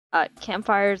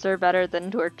Campfires are better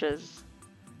than torches.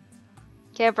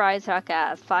 Campfires suck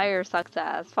ass. Fire sucks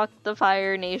ass. Fuck the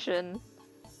Fire Nation.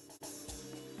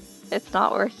 It's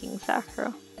not working,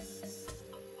 Sacro.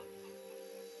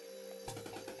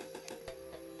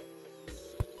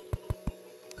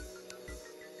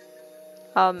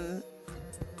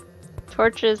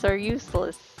 Torches are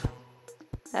useless.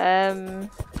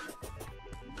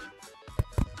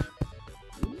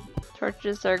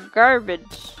 Torches are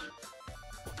garbage.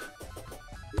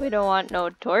 We don't want no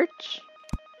torch.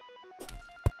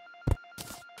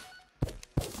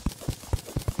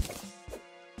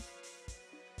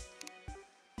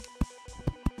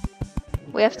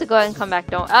 We have to go ahead and come back,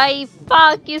 don't- Ay,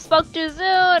 fuck! You spoke too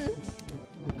soon!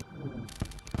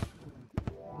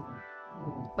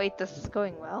 Wait, this is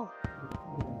going well.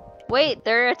 Wait,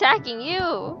 they're attacking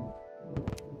you!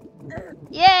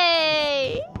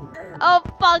 Yay! Oh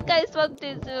fuck, I spoke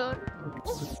too soon.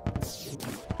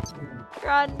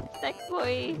 Run, sick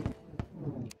boy.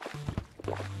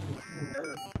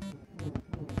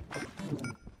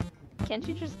 Can't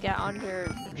you just get on your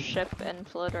ship and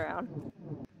float around?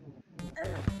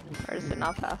 Or does it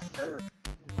not pass?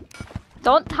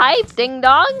 Don't type, ding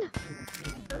dong!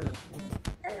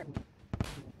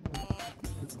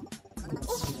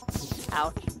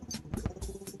 Ouch.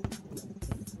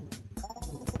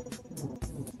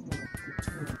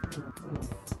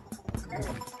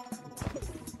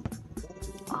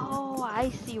 Oh, I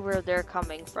see where they're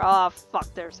coming from. Oh,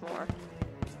 fuck, there's more.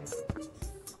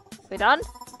 We done?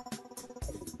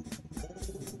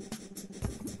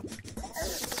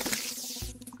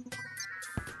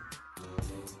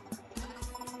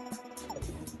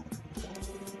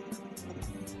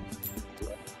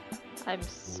 I'm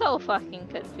so fucking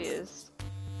confused.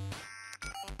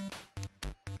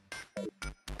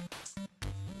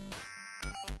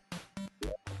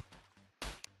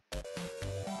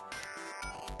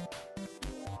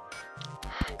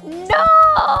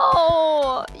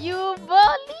 No! You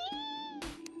bully!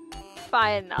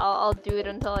 Fine, I'll do it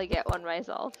until I get one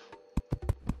myself.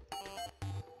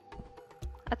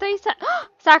 I thought you said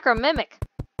Sacro Mimic!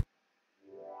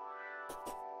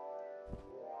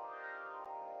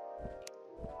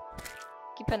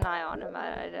 Keep an eye on him,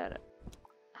 I did it.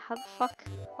 How the fuck?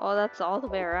 Oh, that's all the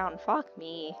way around. Fuck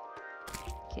me.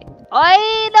 Okay.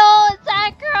 Oh no,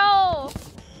 Sacro!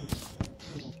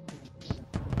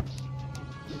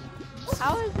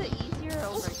 How is it easier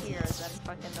over here than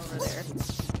fucking over there?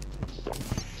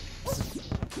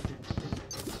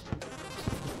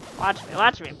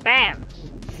 Watch me, bam!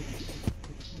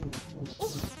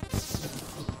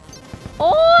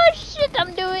 Oh shit,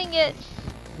 I'm doing it!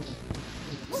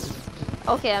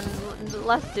 Okay, I'm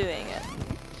less doing it.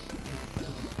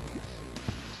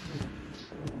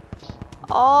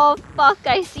 Oh fuck,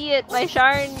 I see it! My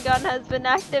Sharon gun has been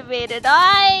activated.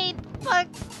 I fuck!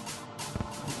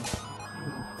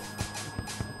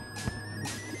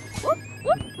 Whoop,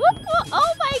 whoop, whoop, whoop.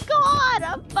 Oh my god!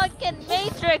 I'm fucking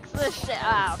Matrix this shit!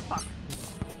 Ah, fuck.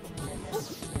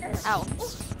 Ow.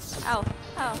 Ow.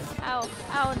 Ow. Ow.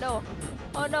 Ow, no.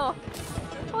 Oh no.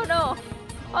 Oh no.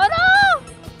 Oh no!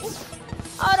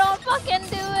 Oh, don't fucking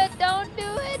do it! Don't do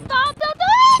it! Don't do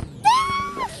it!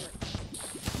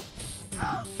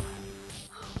 No!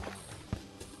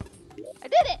 I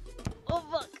did it! Oh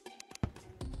fuck!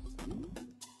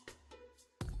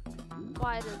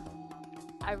 Why did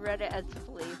I read it as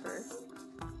flavor?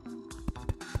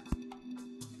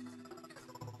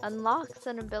 Unlocks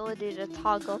an ability to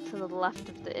toggle to the left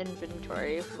of the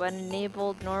inventory. When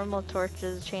enabled, normal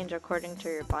torches change according to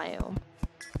your biome.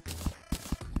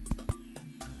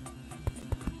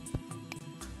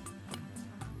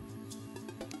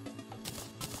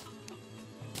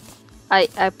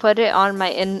 I put it on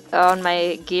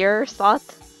my gear slot,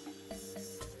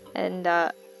 and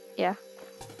yeah.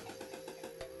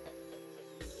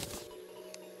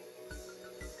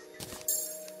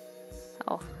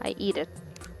 Oh, I eat it.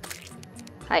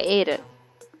 I ate it.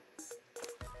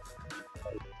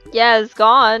 Yeah, it's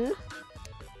gone.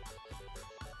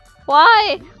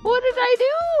 Why? What did I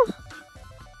do?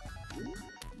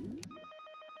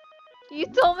 You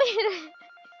told me to...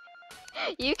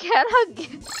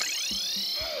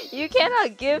 You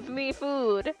cannot give me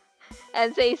food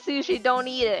and say sushi, don't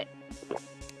eat it.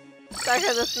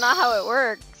 Because that's not how it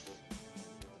works.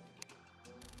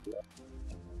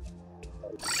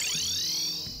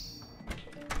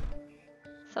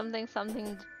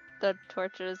 Something the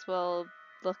torches will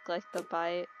look like the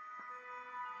bite.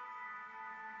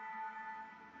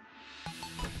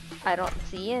 I don't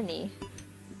see any.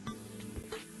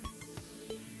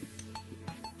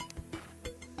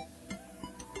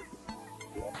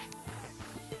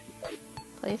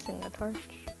 Placing a torch.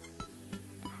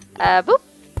 Boop!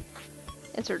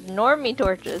 It's normie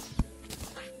torches.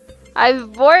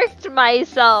 I've worked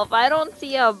myself. I don't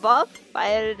see a buff.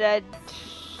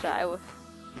 I'm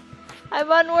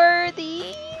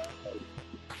unworthy.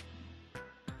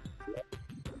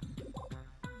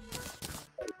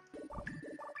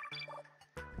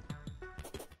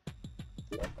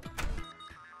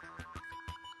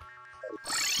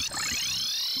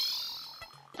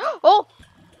 Oh!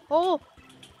 Oh!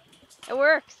 It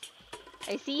works.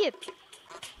 I see it.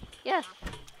 Yes.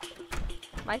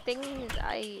 My thing is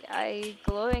I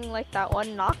glowing like that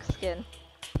one Nox skin.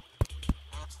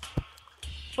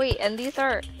 Wait, and these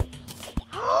are...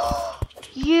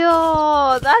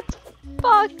 Yo, that's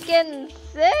fucking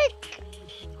sick!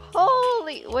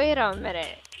 Holy... Wait a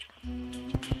minute.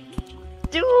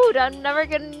 Dude, I'm never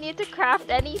gonna need to craft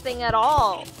anything at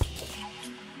all.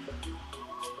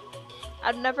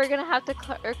 I'm never gonna have to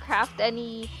craft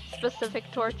any specific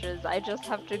torches. I just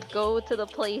have to go to the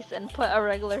place and put a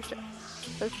regular...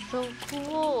 That's so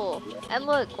cool. And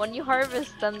look, when you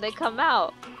harvest them, they come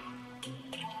out.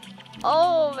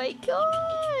 Oh my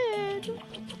god!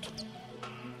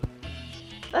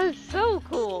 That's so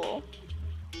cool.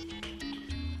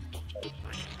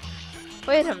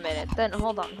 Wait a minute, then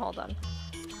hold on.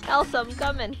 Elsa, I'm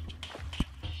coming.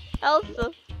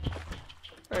 Elsa.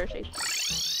 Where is she?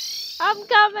 I'm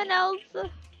coming,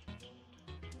 Elsa.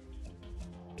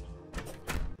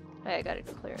 Wait, I gotta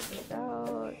clear this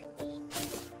out.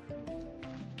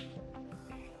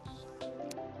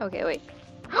 Okay, wait.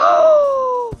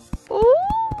 Ooh!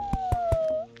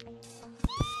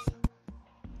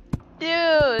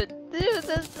 Dude, this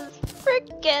is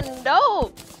freaking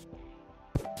dope.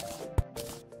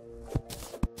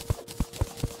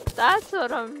 That's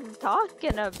what I'm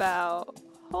talking about.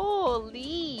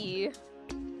 Holy.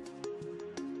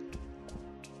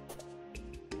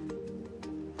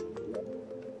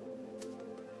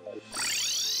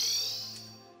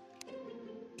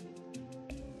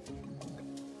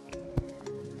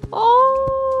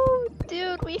 Oh,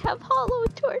 dude, we have hollow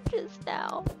torches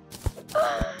now.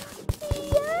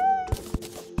 Yes!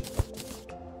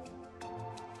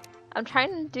 I'm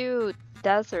trying to do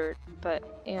desert, but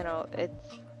you know,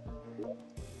 it's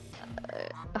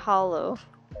hollow.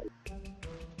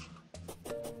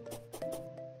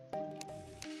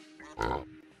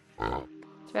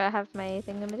 Do I have my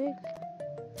thingamajig?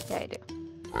 Yeah, I do.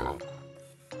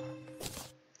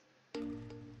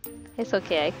 It's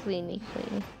okay, I cleany.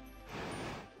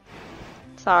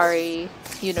 Sorry,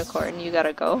 unicorn, you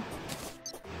gotta go.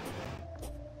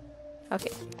 Okay.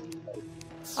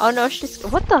 Oh no, she's-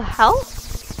 what the hell?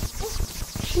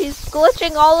 She's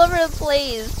glitching all over the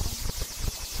place!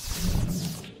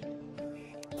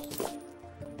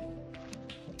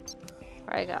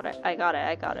 I got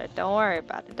it. Don't worry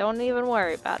about it. Don't even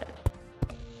worry about it.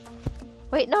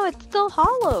 Wait, no, it's still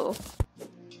hollow!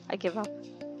 I give up.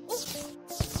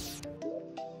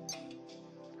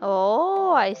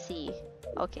 Oh, I see.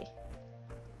 Okay.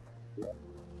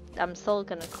 I'm still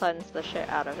gonna cleanse the shit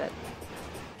out of it.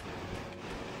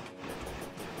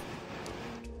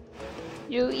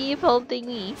 You evil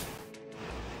thingy.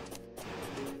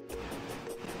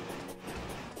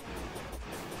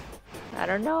 I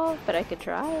don't know, but I could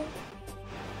try.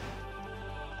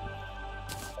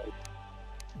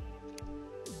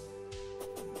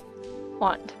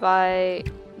 Want to buy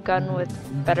gun with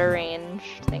better range,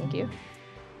 thank you.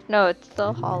 No, it's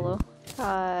still hollow.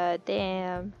 God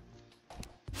damn.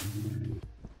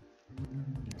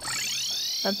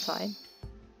 That's fine.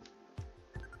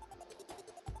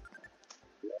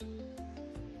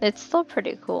 It's still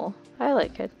pretty cool. I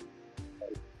like it.